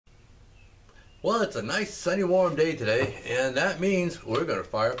Well, it's a nice sunny warm day today, and that means we're going to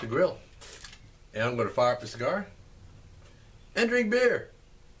fire up the grill. And I'm going to fire up the cigar and drink beer.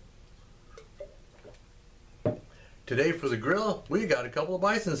 Today for the grill, we got a couple of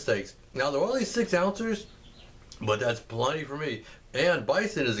bison steaks. Now they're only 6 ounces, but that's plenty for me. And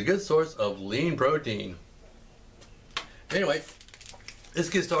bison is a good source of lean protein. Anyway,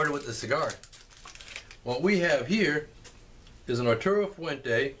 let's get started with the cigar. What we have here is an Arturo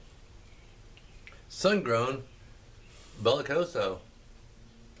Fuente Sungrown Belicoso.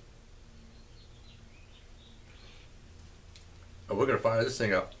 Oh, we're going to fire this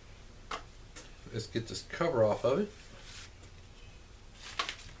thing up. Let's get this cover off of it.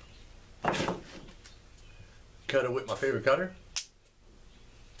 Cut it with my favorite cutter.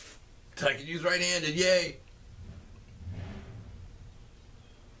 I can use right-handed, yay!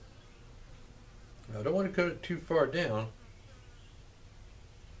 I don't want to cut it too far down.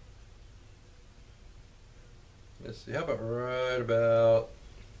 Let's see, how about right about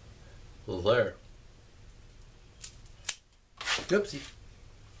there? Oopsie.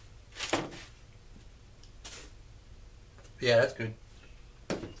 Yeah, that's good.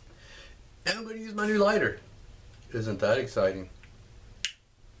 And I'm going to use my new lighter. Isn't that exciting?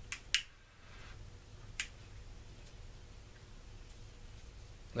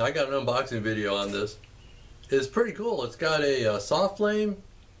 Now I got an unboxing video on this. It's pretty cool. It's got a soft flame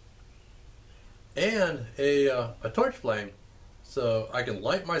and a torch flame. So I can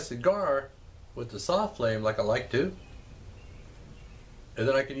light my cigar with the soft flame like I like to. And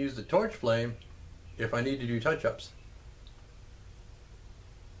then I can use the torch flame if I need to do touch-ups.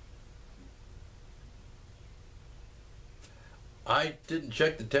 I didn't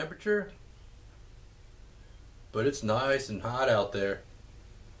check the temperature, but it's nice and hot out there.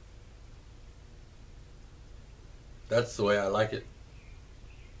 That's the way I like it.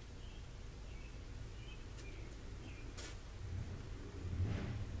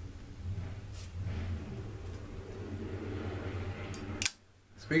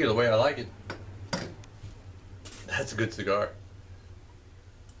 Speaking of the way I like it, that's a good cigar.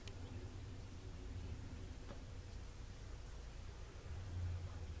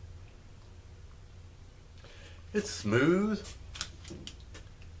 It's smooth.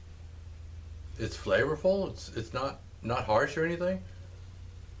 It's flavorful. It's not harsh or anything.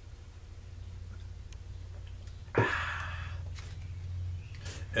 And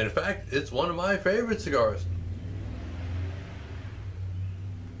in fact, it's one of my favorite cigars.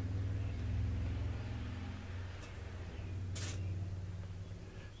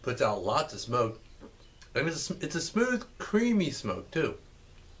 Puts out lots of smoke. I mean, it's a smooth, creamy smoke too.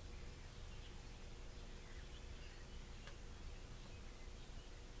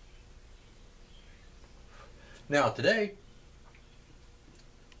 Now today,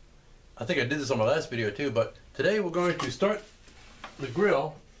 I think I did this on my last video too, but today we're going to start the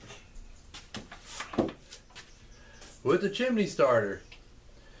grill with the chimney starter.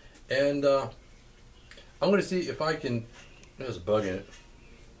 And I'm going to see if I can, there's a bug in it,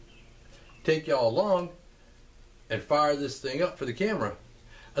 take y'all along and fire this thing up for the camera.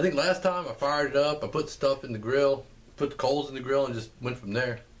 I think last time I fired it up, I put stuff in the grill, put the coals in the grill and just went from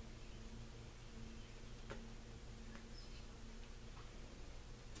there.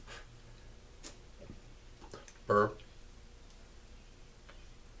 Burp.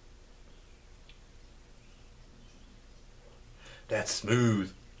 That's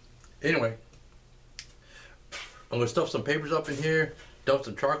smooth. Anyway, I'm going to stuff some papers up in here, dump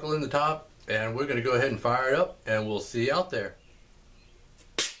some charcoal in the top, and we're going to go ahead and fire it up, and we'll see you out there.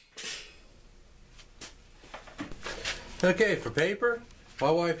 Okay, for paper,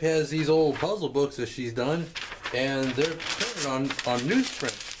 my wife has these old puzzle books that she's done, and they're printed on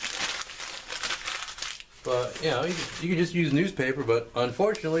newsprint. But, you know, you can just use newspaper, but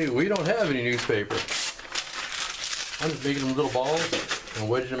unfortunately, we don't have any newspaper. I'm just making them little balls and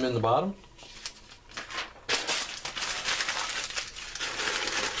wedging them in the bottom.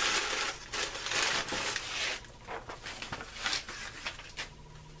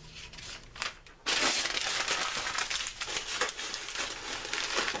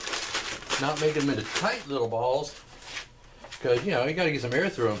 Not making them into tight little balls, because, you know, you got to get some air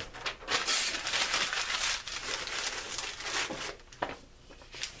through them.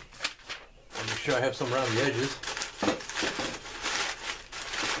 Make sure I have some around the edges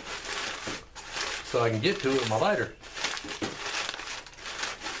so I can get to it with my lighter.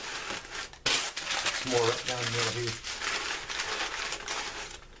 Some more right down the middle here.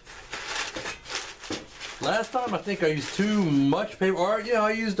 Last time I think I used too much paper, or yeah,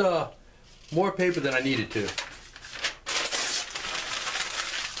 I used more paper than I needed to.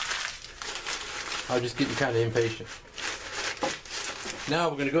 I was just getting kind of impatient. Now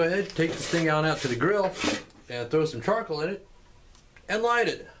we're going to go ahead, take this thing out to the grill and throw some charcoal in it and light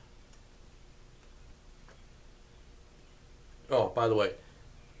it. Oh, by the way,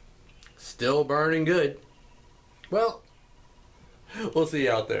 still burning good. Well, we'll see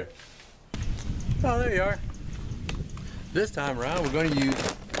you out there. Oh, there you are. This time around, we're going to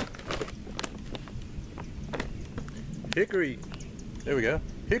use hickory. There we go.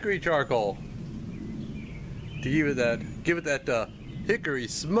 Hickory charcoal to give it that hickory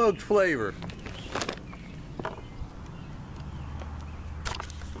smoked flavor.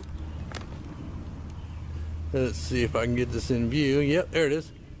 Let's see if I can get this in view. Yep, there it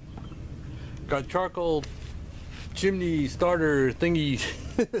is. Got charcoal chimney starter thingy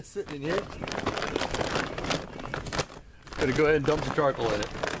sitting in here. Gonna go ahead and dump the charcoal in it.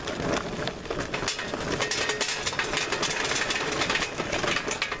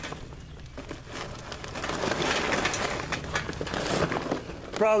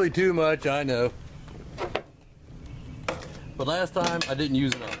 Probably too much, I know. But last time I didn't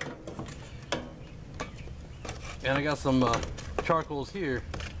use enough. And I got some charcoals here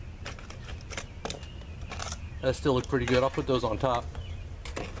that still look pretty good. I'll put those on top.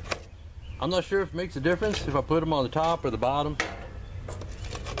 I'm not sure if it makes a difference if I put them on the top or the bottom,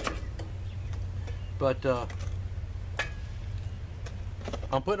 but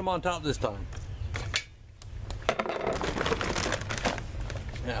I'm putting them on top this time.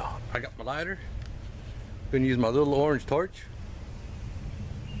 Now I got my lighter. Gonna use my little orange torch.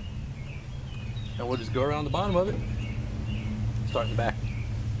 And we'll just go around the bottom of it. Start in the back.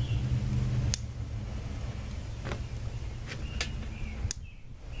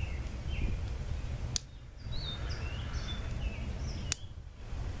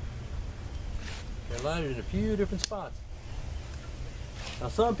 Got lighted in a few different spots. Now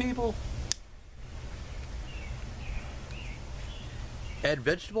some people add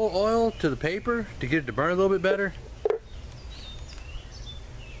vegetable oil to the paper to get it to burn a little bit better.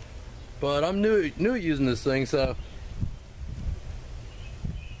 But I'm new at using this thing, so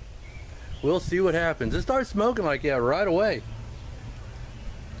we'll see what happens. It starts smoking like that right away.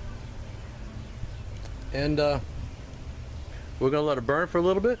 And we're gonna let it burn for a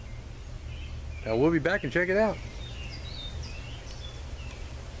little bit. And we'll be back and check it out.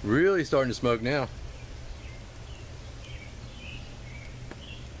 Really starting to smoke now.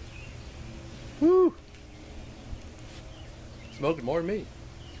 Woo! Smoking more than me.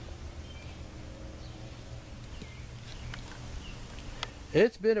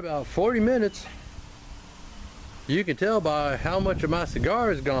 It's been about 40 minutes. You can tell by how much of my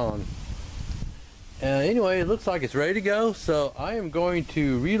cigar is gone. Anyway, it looks like it's ready to go, so I am going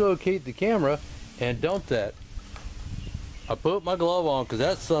to relocate the camera and dump that. I put my glove on because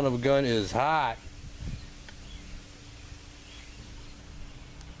that son of a gun is hot.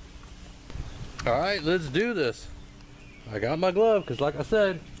 Alright, let's do this. I got my glove because, like I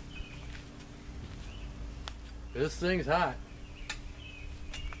said, this thing's hot.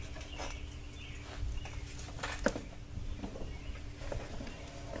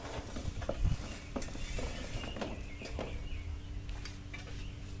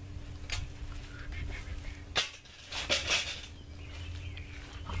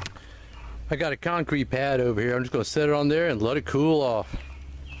 I got a concrete pad over here. I'm just going to set it on there and let it cool off.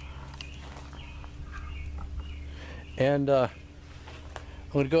 And I'm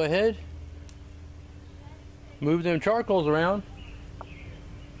going to go ahead, move them charcoals around,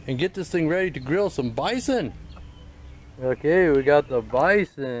 and get this thing ready to grill some bison. Okay, we got the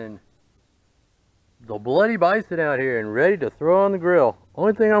bison. The bloody bison out here and ready to throw on the grill.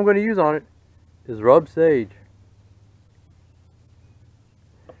 Only thing I'm going to use on it is rub sage.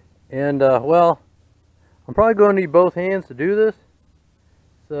 And well, I'm probably going to need both hands to do this,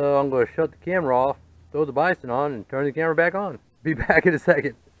 so I'm going to shut the camera off, throw the bison on, and turn the camera back on. Be back in a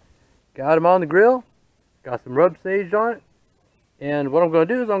second. Got him on the grill, got some rub sage on it, and what I'm going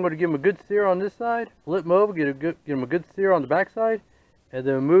to do is I'm going to give him a good sear on this side, flip him over, get him a good sear on the back side, and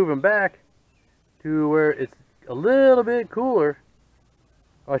then move him back to where it's a little bit cooler,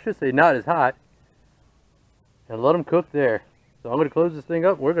 or I should say not as hot, and let him cook there. So I'm going to close this thing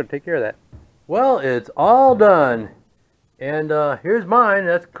up. We're going to take care of that. Well, it's all done. And here's mine.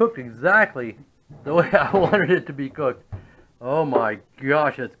 That's cooked exactly the way I wanted it to be cooked. Oh my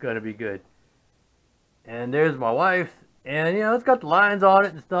gosh, that's going to be good. And there's my wife's. And, you know, it's got the lines on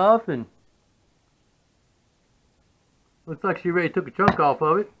it and stuff. And looks like she already took a chunk off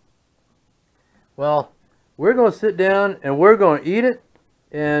of it. Well, we're going to sit down and we're going to eat it.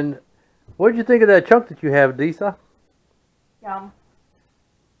 And what did you think of that chunk that you have, Lisa? Yum.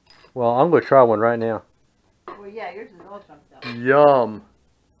 Well, I'm going to try one right now. Well, yeah, yours is all chunked up. Yum.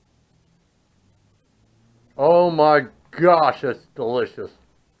 Oh my gosh, that's delicious.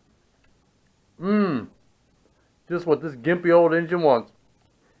 Mmm. Just what this gimpy old engine wants.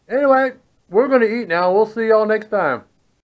 Anyway, we're going to eat now. We'll see y'all next time.